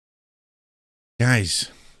Guys,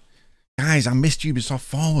 I missed Ubisoft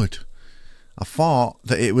Forward. I thought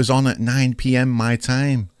that it was on at 9 PM my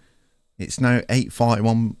time. It's now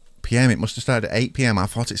 8:41 PM. It must have started at 8 PM. I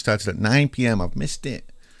thought it started at 9 PM. I've missed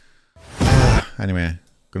it. Anyway, I'm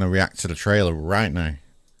going to react to the trailer right now.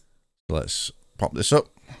 Let's pop this up.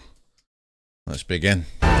 Let's begin.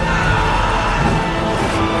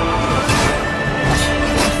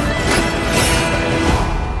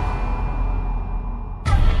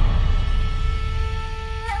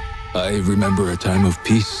 I remember a time of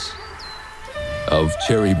peace, of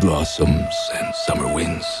cherry blossoms and summer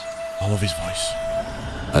winds. I love his voice.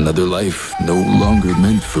 Another life no longer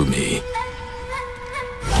meant for me.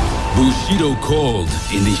 Bushido called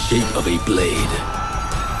in the shape of a blade,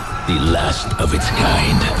 the last of its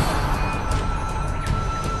kind.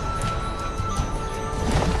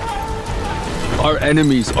 Our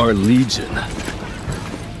enemies are legion.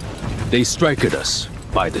 They strike at us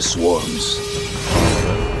by the swarms.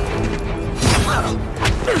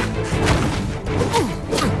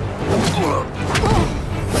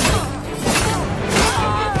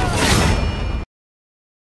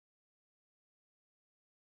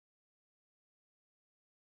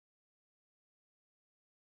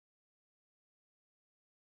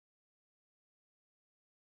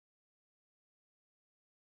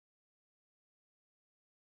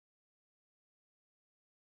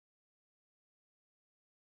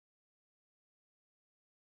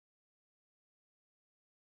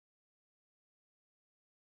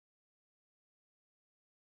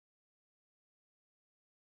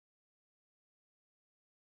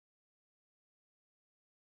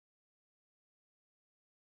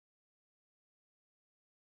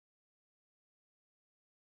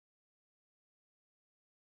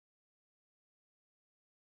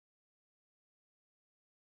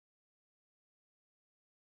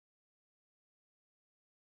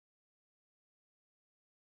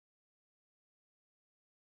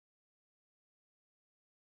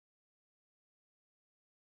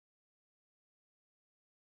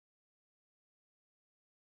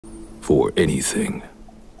 For anything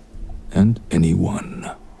and anyone.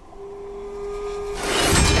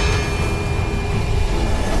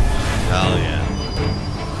 Hell yeah.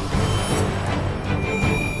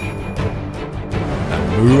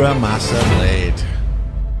 The Muramasa Blade.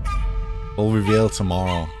 Full reveal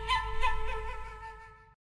tomorrow.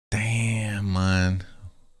 Damn, man.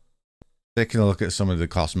 Taking a look at some of the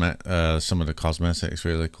cosmetics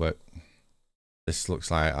really quick. This looks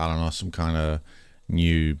like, I don't know, some kind of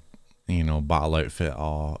new, you know, battle outfit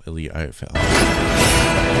or elite outfit.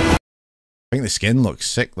 I think the skin looks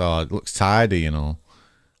sick though. It looks tidy, you know.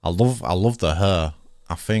 I love the hair.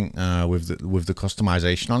 I think with the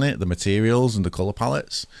customization on it, the materials and the color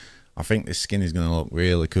palettes, I think this skin is gonna look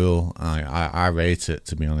really cool. I rate it,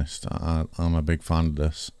 to be honest. I'm a big fan of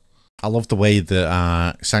this. I love the way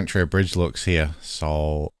the Sanctuary Bridge looks here.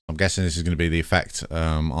 So I'm guessing this is gonna be the effect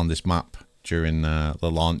on this map during the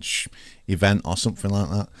launch event or something like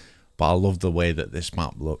that. But I love the way that this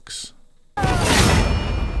map looks.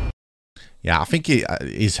 Yeah, I think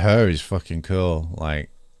his hair is fucking cool. Like,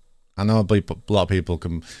 I know a lot of people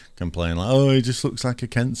complain like, oh, he just looks like a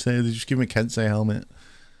Kensei. They just give him a Kensei helmet.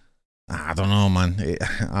 I don't know, man.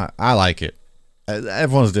 I like it.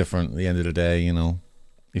 Everyone's different at the end of the day, you know.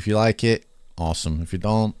 If you like it, awesome. If you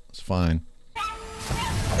don't, it's fine.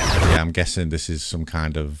 Yeah, I'm guessing this is some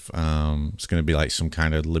kind of it's gonna be like some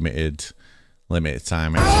kind of limited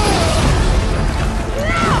time.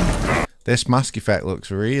 This mask effect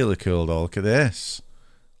looks really cool though. Look at this.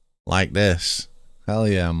 Like this. Hell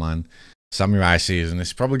yeah, man. Samurai season.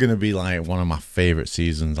 It's probably gonna be like one of my favorite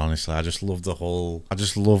seasons, honestly. I just love I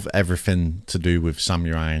just love everything to do with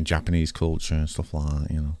samurai and Japanese culture and stuff like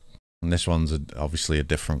that, you know. And this one's obviously a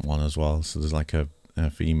different one as well. So there's like a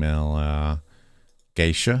female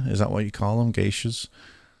geisha, is that what you call them? Geishas.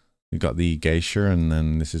 You've got the geisha, and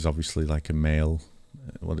then this is obviously like a male.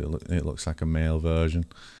 It looks like a male version.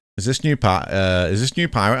 Is this new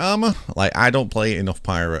pirate armor? Like, I don't play enough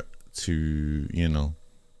pirate to, you know,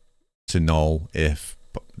 to know if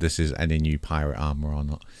this is any new pirate armor or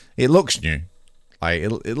not. It looks new. Like,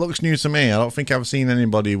 it looks new to me. I don't think I've seen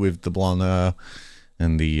anybody with the blonde hair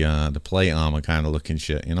and the plate armor kind of looking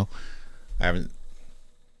shit, you know. I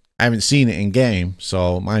haven't seen it in game,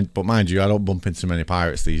 so mind you, I don't bump into many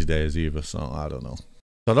pirates these days either, so I don't know.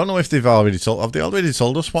 So I don't know if have they already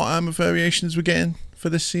told us what armor variations we're getting for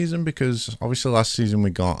this season, because obviously last season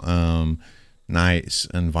we got Knights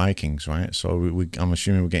and Vikings, right? So I'm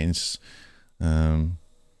assuming we're getting so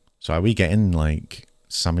are we getting like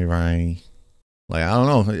samurai? Like, I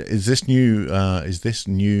don't know, is this new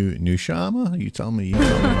Nusha armor? You tell me.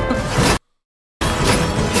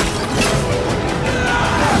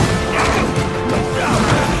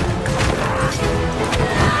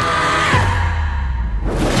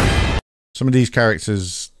 some of these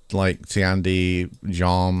characters like Tiandi,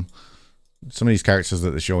 Jom, some of these characters that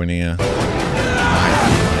they're showing here might be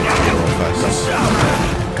like Hero Fests.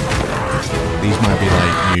 These might be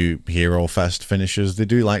like new Hero Fest finishers. They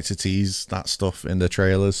do like to tease that stuff in the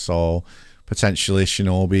trailers, so potentially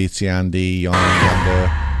Shinobi, Tiandi, Yonder.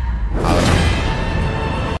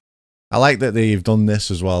 I like that they've done this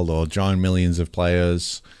as well, though. Join millions of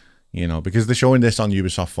players, you know, because they're showing this on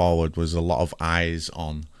Ubisoft Forward. Was a lot of eyes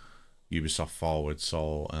on Ubisoft Forward,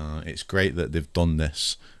 so it's great that they've done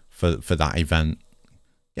this for that event.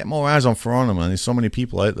 Get more eyes on For Honor, man. There's so many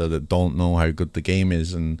people out there that don't know how good the game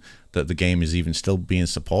is, and that the game is even still being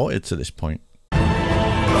supported to this point. Love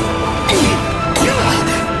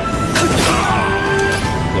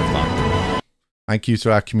that. Thank you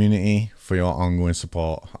to our community for your ongoing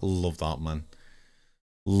support. I love that, man.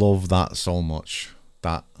 Love that so much.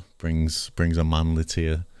 That brings a manly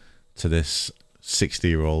tear to this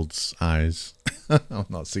 60-year-old's eyes. I'm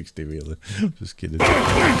not 60 really. I'm just kidding.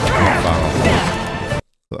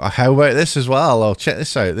 How about this as well? Oh, check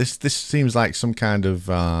this out. This seems like some kind of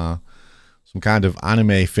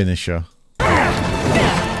anime finisher.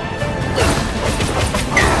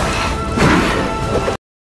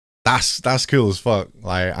 That's cool as fuck.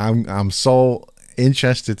 Like I'm so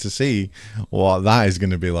interested to see what that is going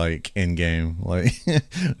to be like in game. Like it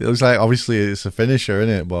looks like obviously it's a finisher,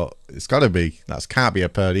 isn't it? But it's got to be. That can't be a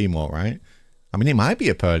paired emote, right? I mean, it might be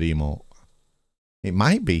a paired emote. It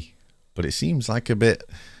might be. But it seems like a bit,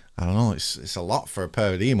 I don't know, it's a lot for a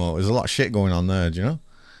paired emote. There's a lot of shit going on there, do you know?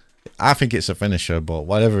 I think it's a finisher, but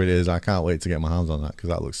whatever it is, I can't wait to get my hands on that because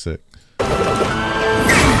that looks sick.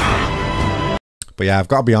 But yeah, I've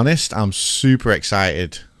got to be honest, I'm super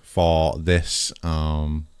excited for this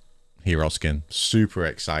hero skin. Super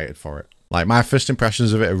excited for it. Like, my first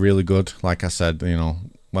impressions of it are really good. Like I said, you know,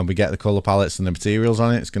 when we get the color palettes and the materials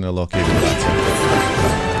on it, it's going to look even better.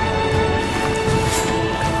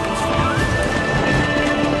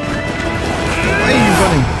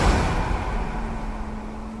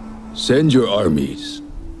 Send your armies.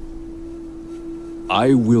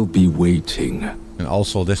 I will be waiting. And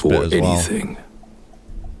also this bit as well. For anything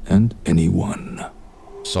and anyone.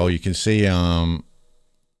 So you can see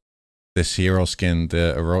this hero skin,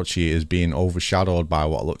 the Orochi, is being overshadowed by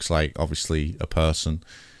what looks like obviously a person,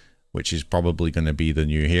 which is probably going to be the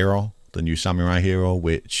new hero, the new samurai hero,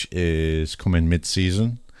 which is coming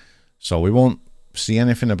mid-season. So we won't see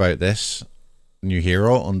anything about this new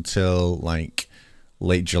hero until like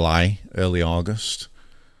late July, early August.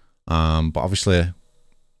 But obviously,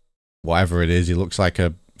 whatever it is, he looks like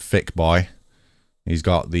a thick boy. He's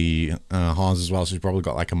got the horns as well, so he's probably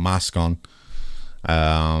got like a mask on.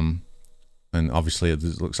 And obviously, it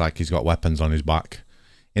looks like he's got weapons on his back.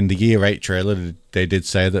 In the Year 8 trailer, they did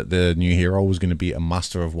say that the new hero was going to be a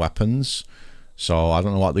master of weapons. So I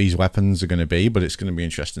don't know what these weapons are going to be, but it's going to be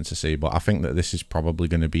interesting to see. But I think that this is probably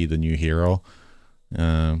going to be the new hero,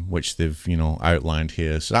 which they've, you know, outlined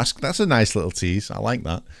here. So that's a nice little tease. I like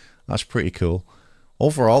that. That's pretty cool.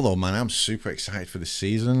 Overall, though, man, I'm super excited for this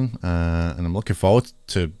season, and I'm looking forward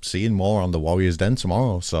to seeing more on the Warriors Den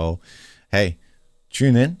tomorrow. So, hey,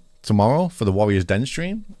 tune in tomorrow for the Warriors Den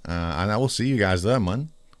stream, and I will see you guys there, man.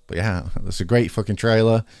 But yeah, that's a great fucking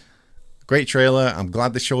trailer. Great trailer. I'm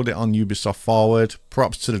glad they showed it on Ubisoft Forward.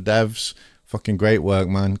 Props to the devs. Fucking great work,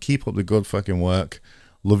 man. Keep up the good fucking work.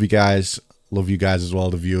 Love you guys. Love you guys as well,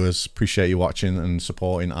 the viewers. Appreciate you watching and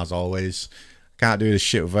supporting as always. Can't do this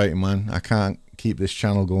shit without you, man. I can't keep this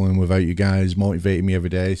channel going without you guys motivating me every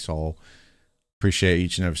day. So appreciate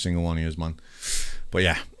each and every single one of you, man. But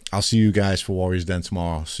yeah, I'll see you guys for Warriors Den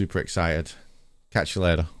tomorrow. Super excited. Catch you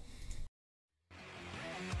later.